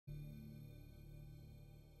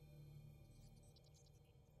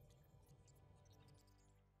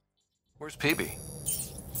Where's PeeBee?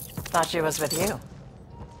 Thought she was with you.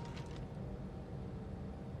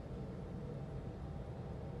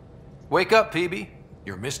 Wake up, PeeBee.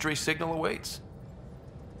 Your mystery signal awaits.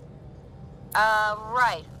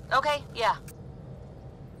 Right. Okay, yeah.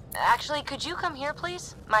 Actually, could you come here,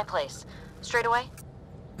 please? My place. Straight away?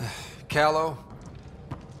 Callow?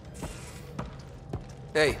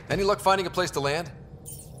 Hey, any luck finding a place to land?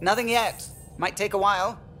 Nothing yet. Might take a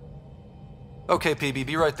while. Okay, PeeBee,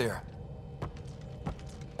 be right there.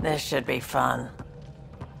 This should be fun.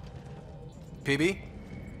 PeeBee?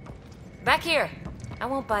 Back here. I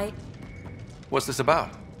won't bite. What's this about?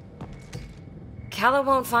 Calla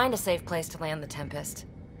won't find a safe place to land the Tempest.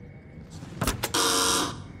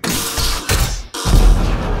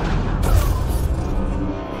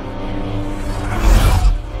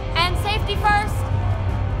 And safety first!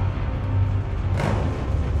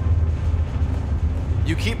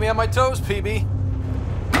 You keep me on my toes, PeeBee.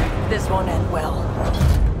 This won't end well.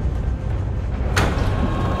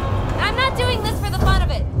 I'm not doing this for the fun of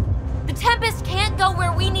it. The Tempest can't go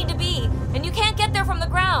where we need to be, and you can't get there from the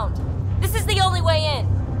ground. This is the only way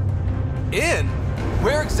in. In?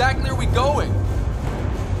 Where exactly are we going?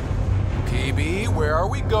 PeeBee, where are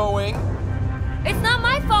we going? It's not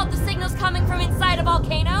my fault the signal's coming from inside a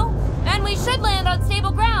volcano. And we should land on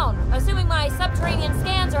stable ground, assuming my subterranean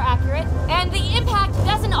scans are accurate, and the impact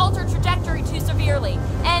doesn't alter trajectory too severely.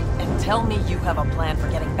 And tell me you have a plan for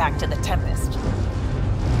getting back to the Tempest.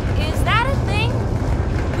 Is that a thing?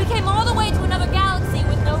 We came all the way to another galaxy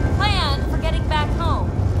with no plan for getting back home.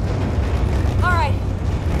 All right,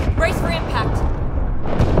 brace for impact.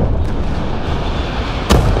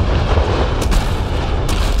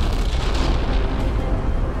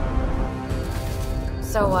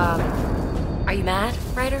 So, are you mad,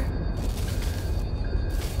 Ryder?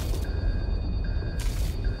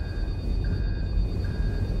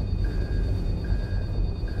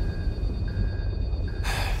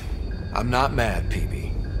 I'm not mad, PeeBee.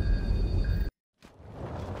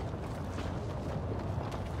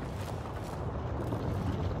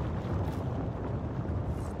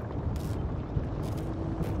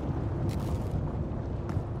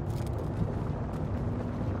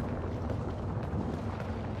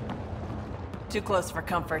 Too close for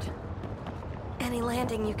comfort. Any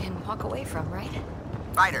landing you can walk away from, right?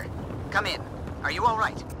 Ryder, come in. Are you all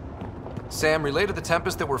right? Sam, relay to the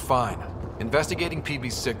Tempest that we're fine. Investigating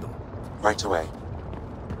PeeBee's signal. Right away.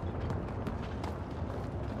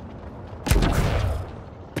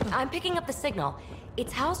 I'm picking up the signal.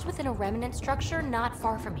 It's housed within a remnant structure not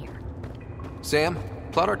far from here. Sam,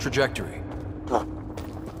 plot our trajectory.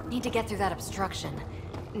 Need to get through that obstruction.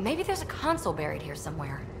 Maybe there's a console buried here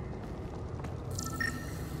somewhere.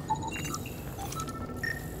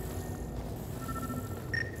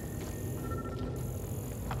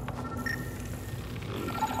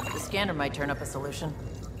 The scanner might turn up a solution.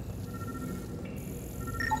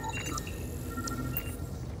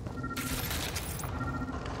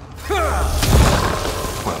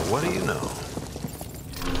 Well, what do you know?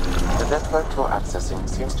 The network you're accessing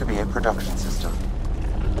seems to be a production system.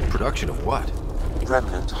 Production of what?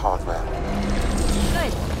 Remnant hardware.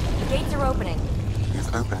 Good. The gates are opening.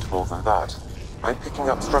 You've opened more than that. I'm picking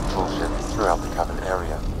up structural shifts throughout the cabin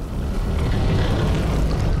area.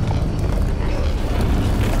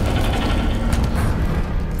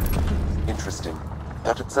 Interesting.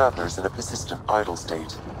 That observer is in a persistent idle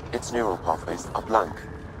state. Its neural pathways are blank.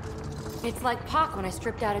 It's like POC when I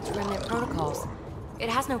stripped out its remnant protocols. It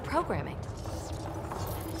has no programming.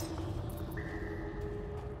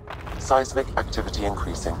 Seismic activity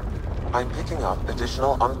increasing. I'm picking up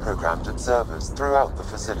additional unprogrammed observers throughout the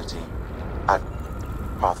facility. At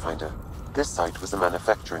Pathfinder, this site was a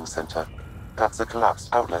manufacturing center. That's a collapsed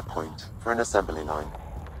outlet point for an assembly line.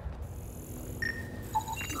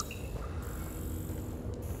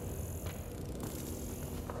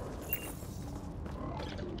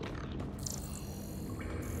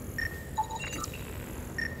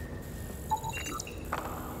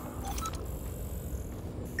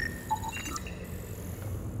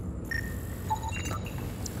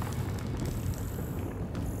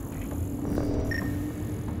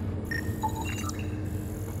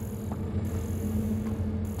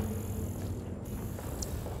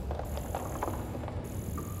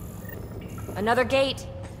 Another gate.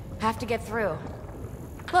 Have to get through.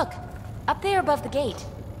 Look, up there above the gate.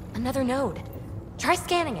 Another node. Try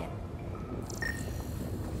scanning it.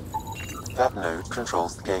 That node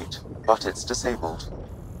controls the gate, but it's disabled.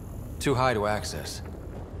 Too high to access.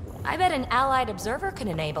 I bet an allied observer can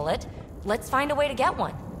enable it. Let's find a way to get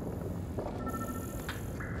one.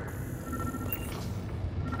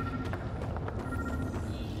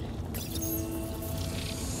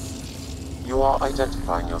 You are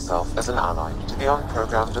identifying yourself as an ally to the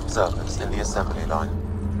unprogrammed observers in the assembly line.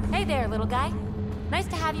 Hey there, little guy. Nice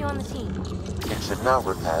to have you on the team. It should now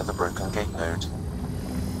repair the broken gate node.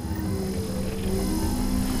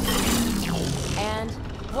 And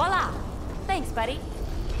voila! Thanks, buddy.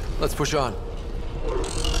 Let's push on.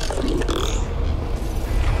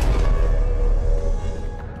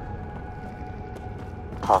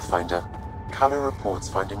 Pathfinder, Callow reports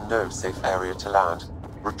finding no safe area to land.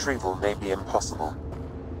 Retrieval may be impossible.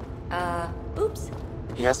 Oops.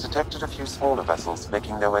 He has detected a few smaller vessels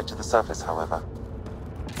making their way to the surface, however.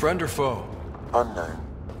 Friend or foe? Unknown.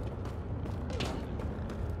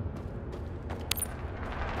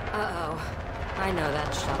 Uh-oh. I know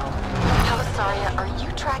that shuttle. Calisaria, are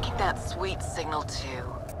you tracking that sweet signal too?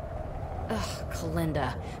 Ugh,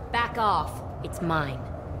 Kalinda. Back off. It's mine.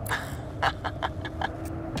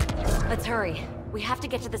 Let's hurry. We have to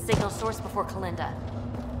get to the signal source before Kalinda.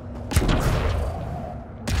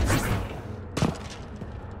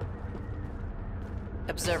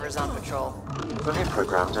 Observers on patrol. Fully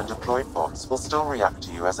programmed and deployed bots will still react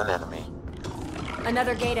to you as an enemy.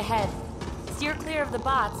 Another gate ahead. Steer clear of the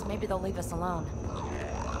bots. Maybe they'll leave us alone.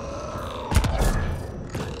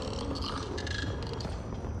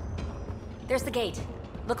 There's the gate.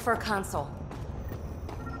 Look for a console.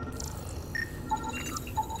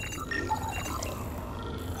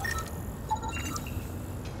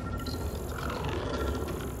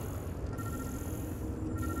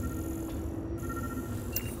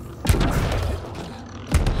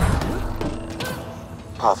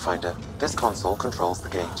 Pathfinder, this console controls the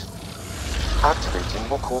gate. Activating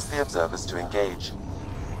will cause the observers to engage.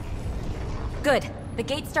 Good. The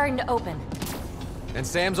gate's starting to open. And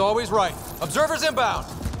Sam's always right. Observers inbound!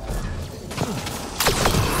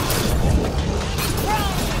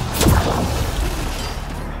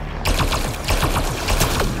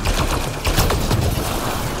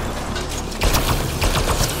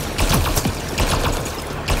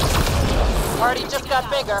 Party just got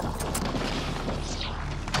bigger.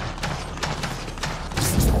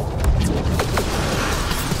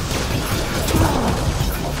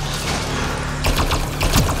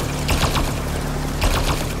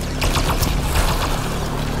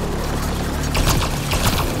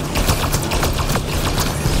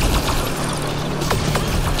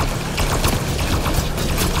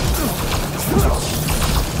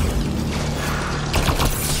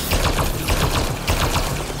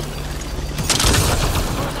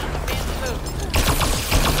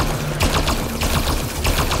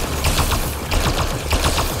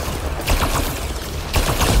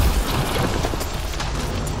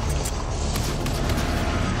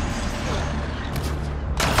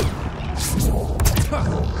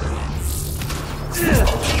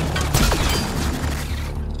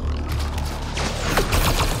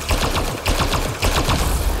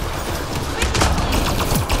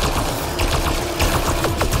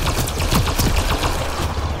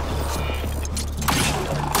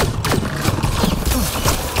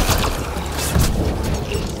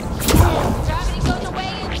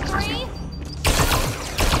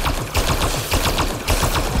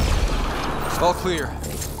 All clear.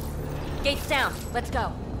 Gate's down. Let's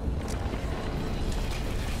go.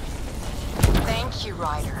 Thank you,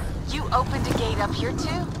 Ryder. You opened a gate up here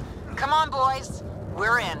too? Come on, boys.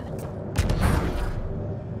 We're in.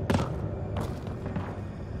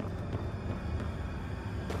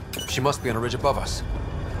 She must be on a ridge above us.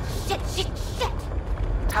 Shit, shit, shit!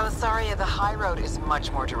 Calisaria, the high road is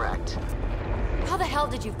much more direct. How the hell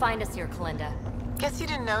did you find us here, Kalinda? Guess you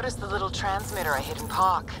didn't notice the little transmitter I hid in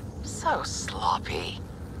Pock. So sloppy.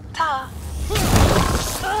 Ta.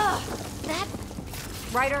 That...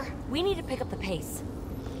 Ryder, we need to pick up the pace.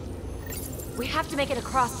 We have to make it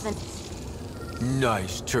across the...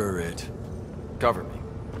 Nice turret. Cover me.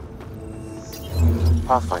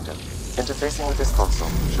 Pathfinder, interfacing with this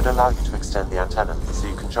console should allow you to extend the antenna so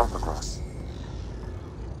you can jump across.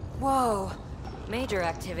 Whoa. Major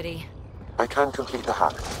activity. I can complete the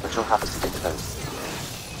hack, but you'll have to stay close.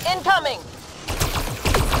 Incoming!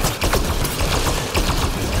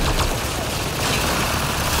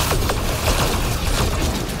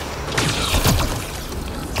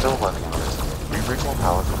 Still working on it. Rerouting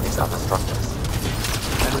power from these other structures.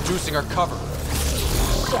 And reducing our cover.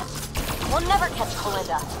 Shit. We'll never catch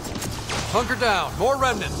Kalinda. Hunker down. More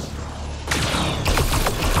remnants.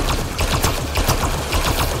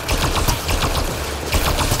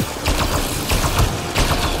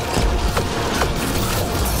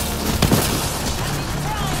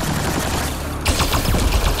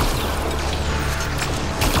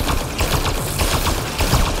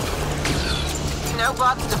 No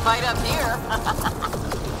bots to fight up here.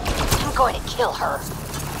 I'm going to kill her.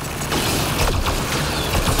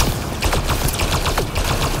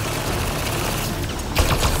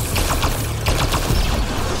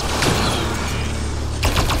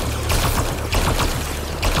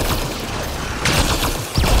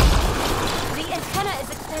 The antenna is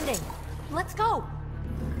extending. Let's go.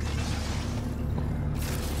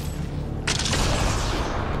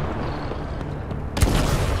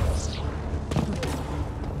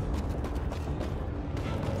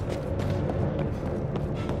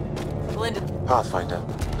 Pathfinder,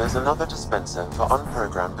 there's another dispenser for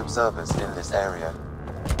unprogrammed observers in this area.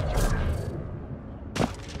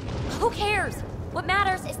 Who cares? What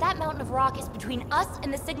matters is that mountain of rock is between us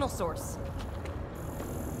and the signal source.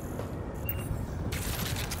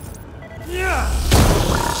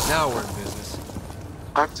 Now we're in business.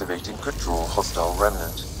 Activating control hostile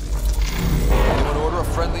remnant. Anyone order a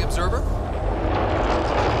friendly observer?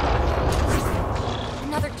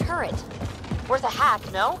 Another turret. Worth a hack,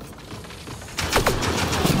 no?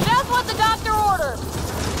 That's what the doctor ordered!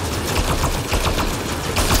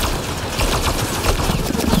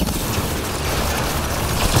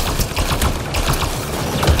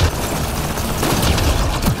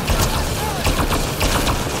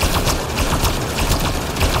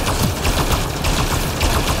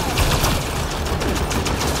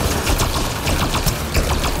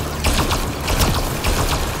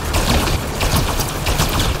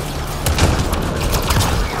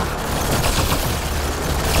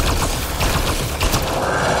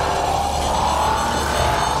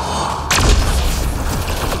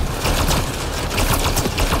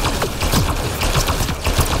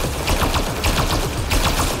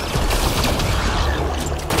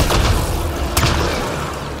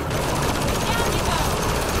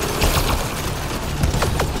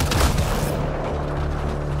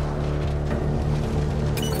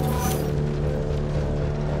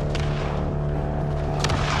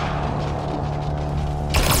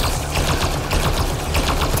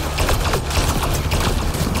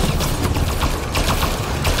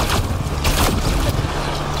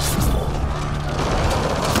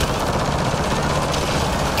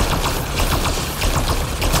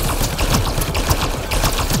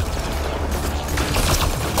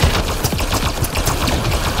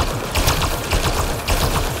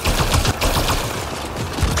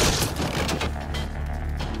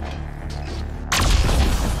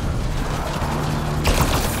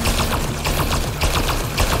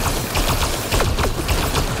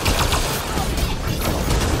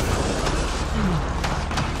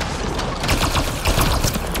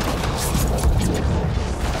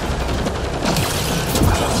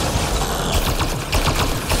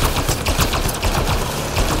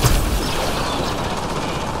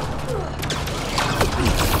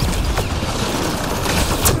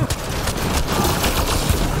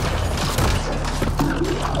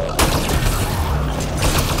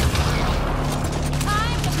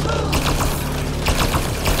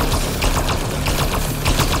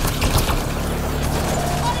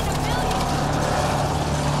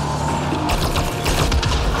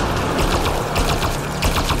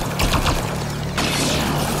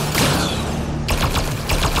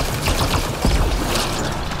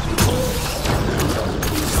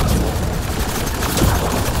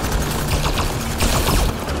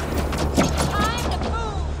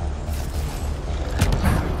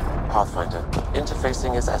 Pathfinder,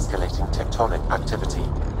 interfacing is escalating tectonic activity.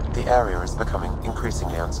 The area is becoming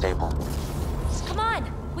increasingly unstable. Come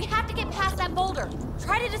on! We have to get past that boulder!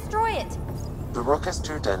 Try to destroy it! The rock is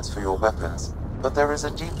too dense for your weapons, but there is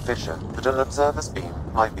a deep fissure that an observer's beam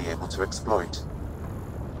might be able to exploit.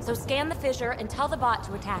 So scan the fissure and tell the bot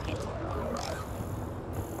to attack it.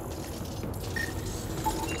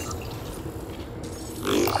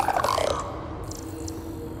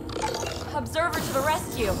 Observer to the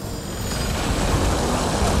rescue!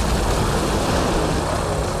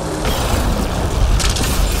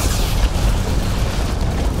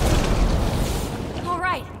 All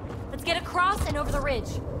right, let's get across and over the ridge.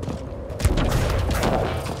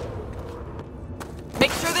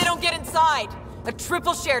 Make sure they don't get inside. A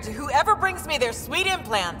triple share to whoever brings me their sweet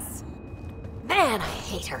implants. Man, I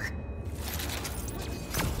hate her.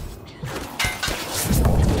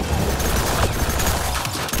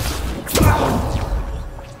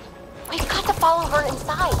 We've got to follow her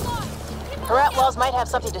inside. Her outlaws might have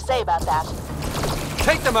something to say about that.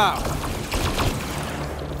 Take them out!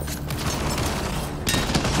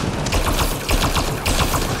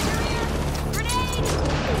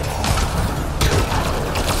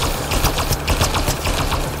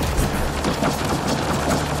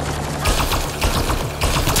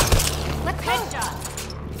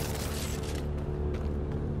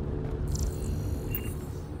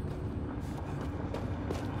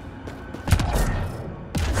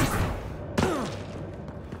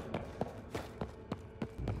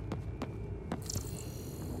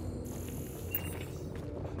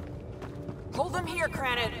 from here,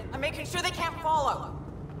 Granite. I'm making sure they can't follow.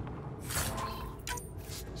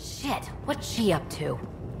 Shit, what's she up to?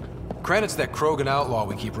 Credit's that Krogan outlaw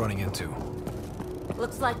we keep running into.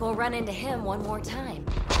 Looks like we'll run into him one more time.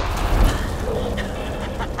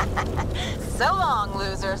 So long,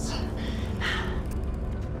 losers.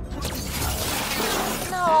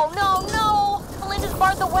 No, no, no! Melinda's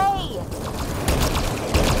barred the way!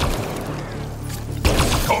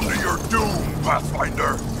 Come to your doom,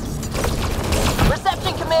 Pathfinder!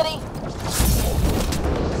 Reception committee!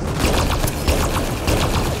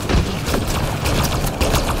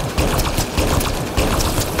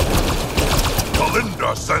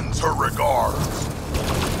 Melinda sends her regards.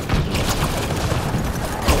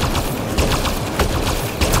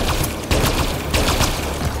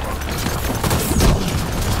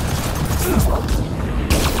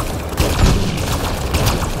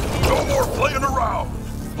 No more playing around.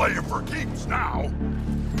 Playing for keeps now.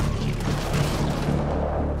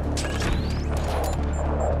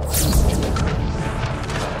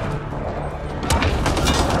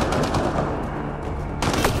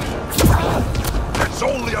 It's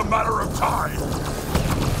only a matter of time.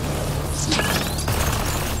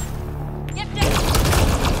 Get down!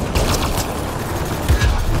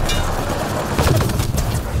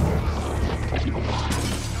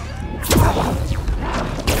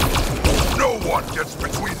 No one gets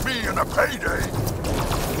between me and a payday.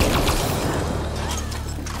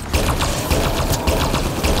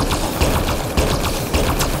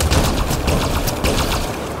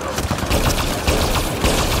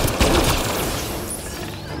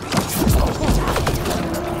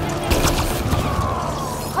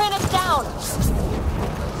 Granite's down!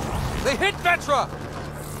 They hit Vetra!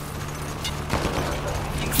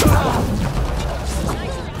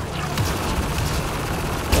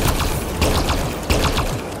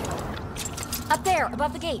 Up there,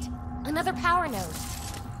 above the gate. Another power node.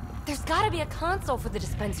 There's gotta be a console for the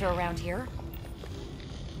dispenser around here.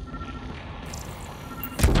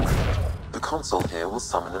 The console here will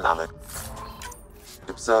summon an allied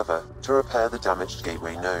observer to repair the damaged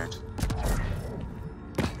gateway node.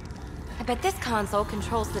 I bet this console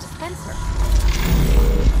controls the dispenser.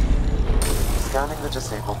 Scanning the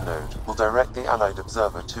disabled node will direct the allied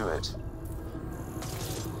observer to it.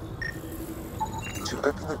 To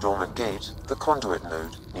open the dormant gate, the conduit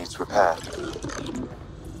node needs repair.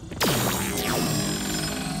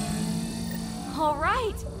 All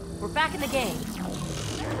right, we're back in the game.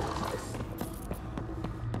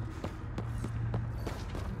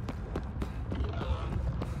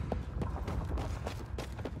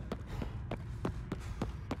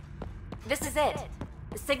 This is it.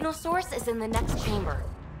 The signal source is in the next chamber.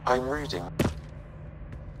 I'm reading.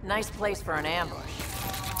 Nice place for an ambush.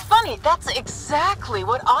 Funny, that's exactly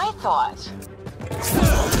what I thought.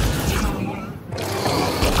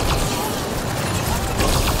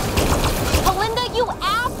 Melinda, you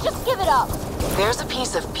ass! Just give it up! There's a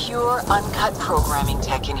piece of pure, uncut programming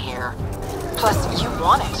tech in here. Plus, you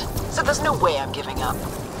want it, so there's no way I'm giving up.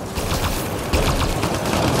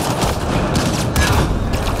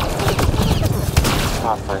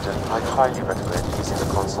 Pathfinder, I highly recommend using the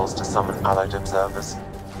consoles to summon allied observers.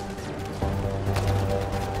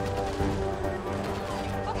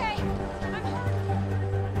 Okay,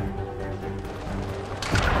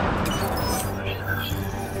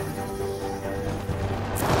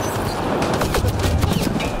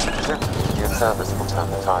 The observers will turn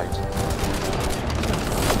the tide.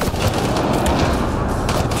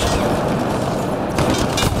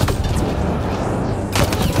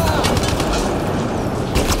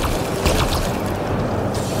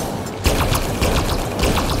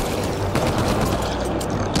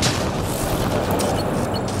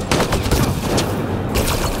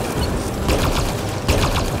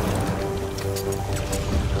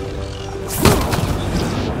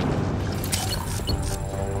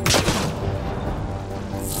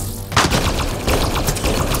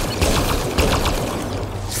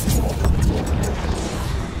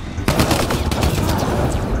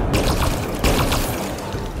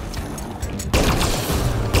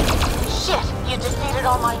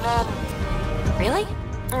 All my men. Really?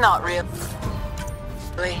 Not really.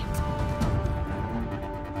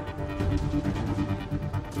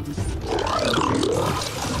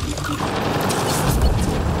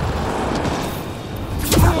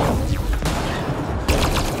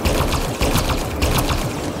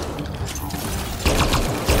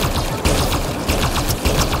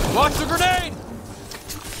 Watch the grenade!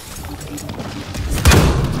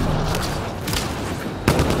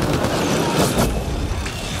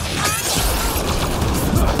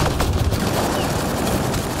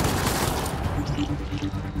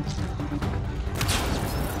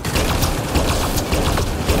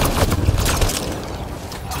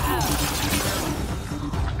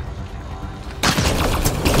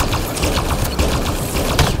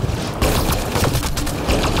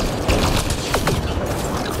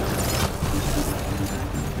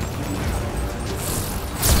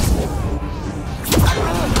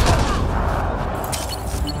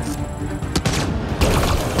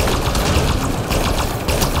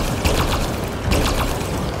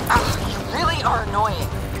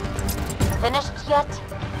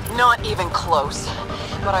 close,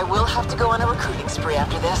 but I will have to go on a recruiting spree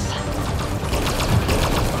after this.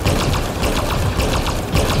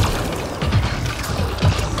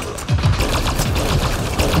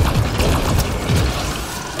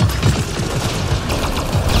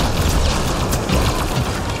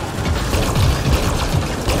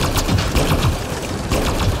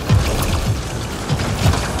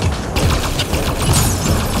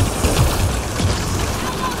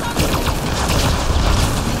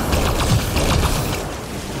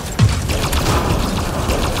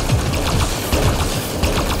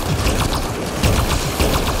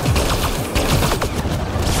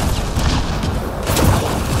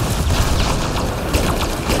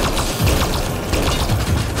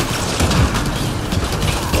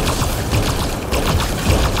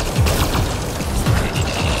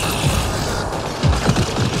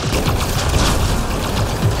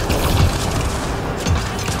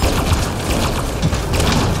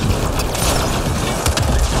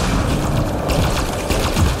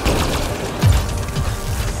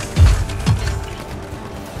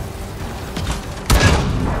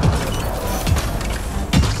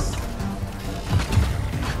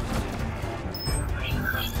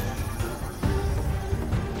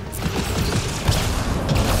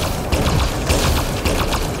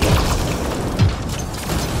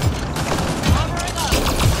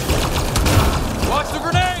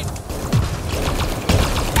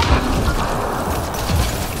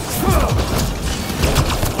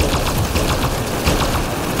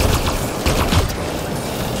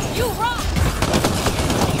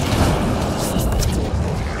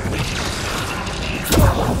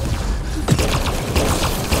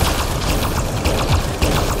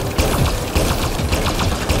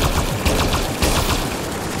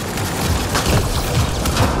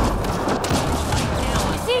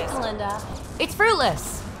 It's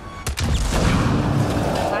fruitless.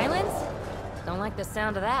 Silence? Don't like the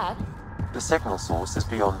sound of that. The signal source is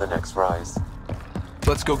beyond the next rise.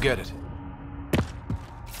 Let's go get it.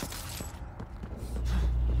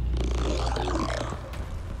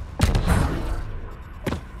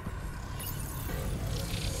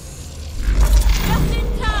 Just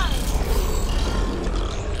in time!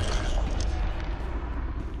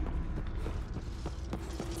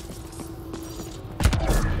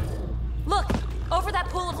 Look! Over that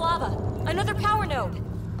pool of lava! Another power node!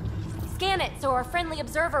 Scan it so our friendly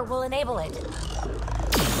observer will enable it.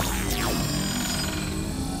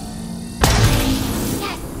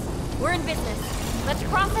 Yes! We're in business. Let's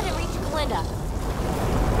cross it and reach Kalinda.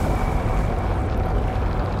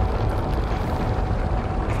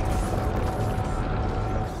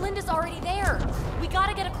 Kalinda's already there. We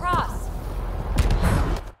gotta get across.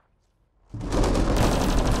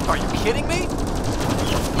 Are you kidding me?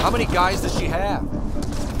 How many guys does she have?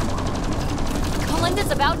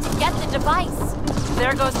 Kalinda's about to get the device.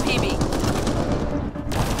 There goes PeeBee.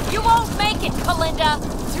 You won't make it, Kalinda!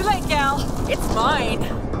 Too late, gal. It's mine.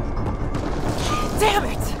 Damn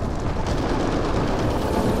it!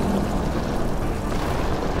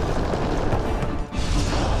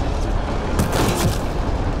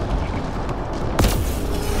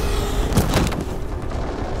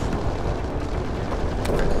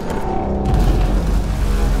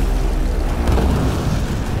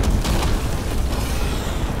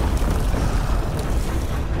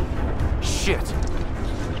 Shit.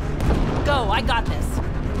 Go, I got this.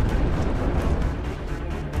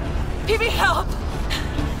 PeeBee, help!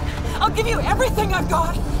 I'll give you everything I've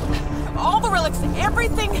got. All the relics,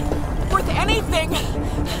 everything worth anything.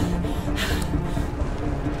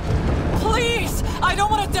 Please, I don't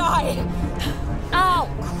want to die. Oh,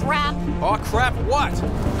 crap. Oh crap, what?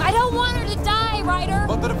 I don't want her to die, Ryder.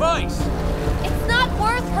 But the device! It's not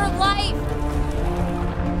worth her life.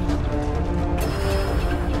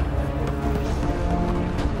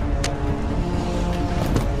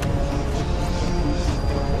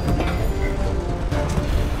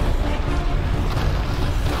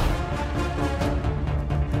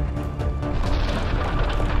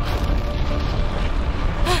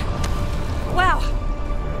 Wow,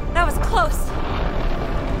 that was close.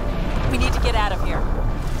 We need to get out of here.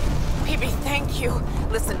 PeeBee, thank you.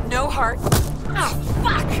 Listen, no heart. Ah,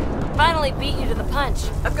 fuck! Finally beat you to the punch.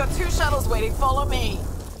 I've got 2 shuttles waiting. Follow me.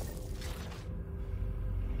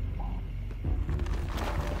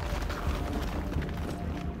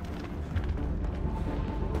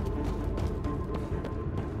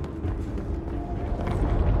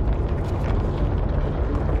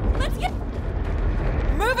 Let's get...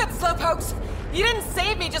 Move it, slowpokes! You didn't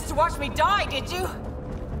save me just to watch me die, did you?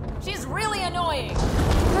 She's really annoying.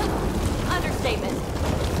 Understatement.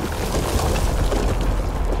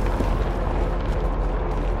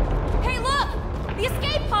 Hey, look! The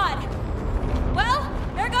escape pod! Well,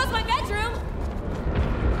 there goes my bedroom!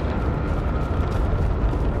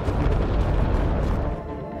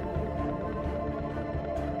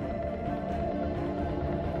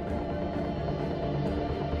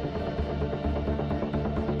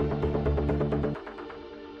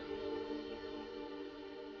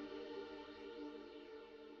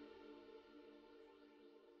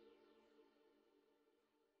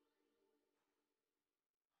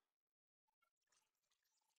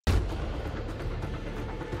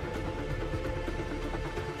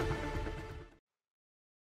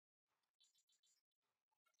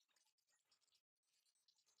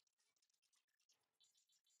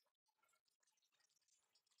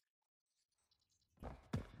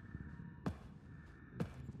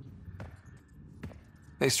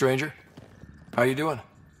 Hey, stranger. How you doing?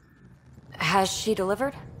 Has she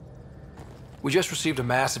delivered? We just received a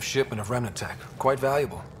massive shipment of remnant tech. Quite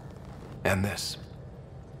valuable. And this.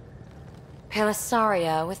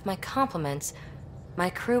 Pelisaria, with my compliments.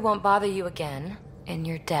 My crew won't bother you again, and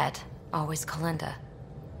you're dead. Always Kalinda.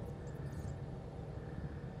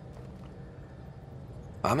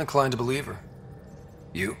 I'm inclined to believe her.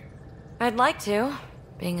 You? I'd like to.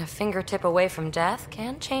 Being a fingertip away from death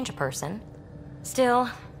can change a person. Still,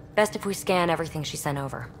 best if we scan everything she sent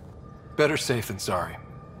over. Better safe than sorry.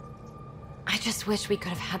 I just wish we could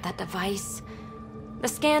have had that device. The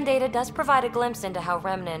scan data does provide a glimpse into how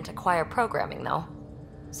Remnant acquire programming, though.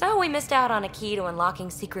 So we missed out on a key to unlocking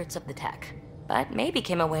secrets of the tech. But maybe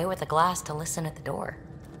came away with a glass to listen at the door.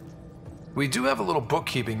 We do have a little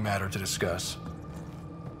bookkeeping matter to discuss.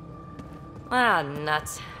 Ah,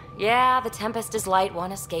 nuts. Yeah, the Tempest is light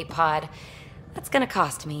one escape pod. That's gonna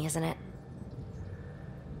cost me, isn't it?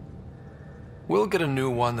 We'll get a new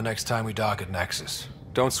one the next time we dock at Nexus.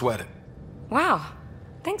 Don't sweat it. Wow.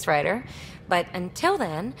 Thanks, Ryder. But until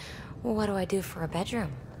then, what do I do for a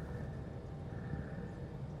bedroom?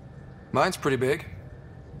 Mine's pretty big.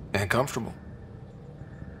 And comfortable.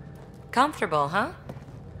 Comfortable, huh?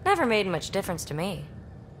 Never made much difference to me.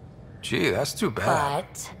 Gee, that's too bad.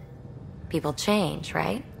 But people change,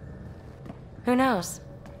 right? Who knows?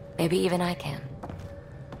 Maybe even I can.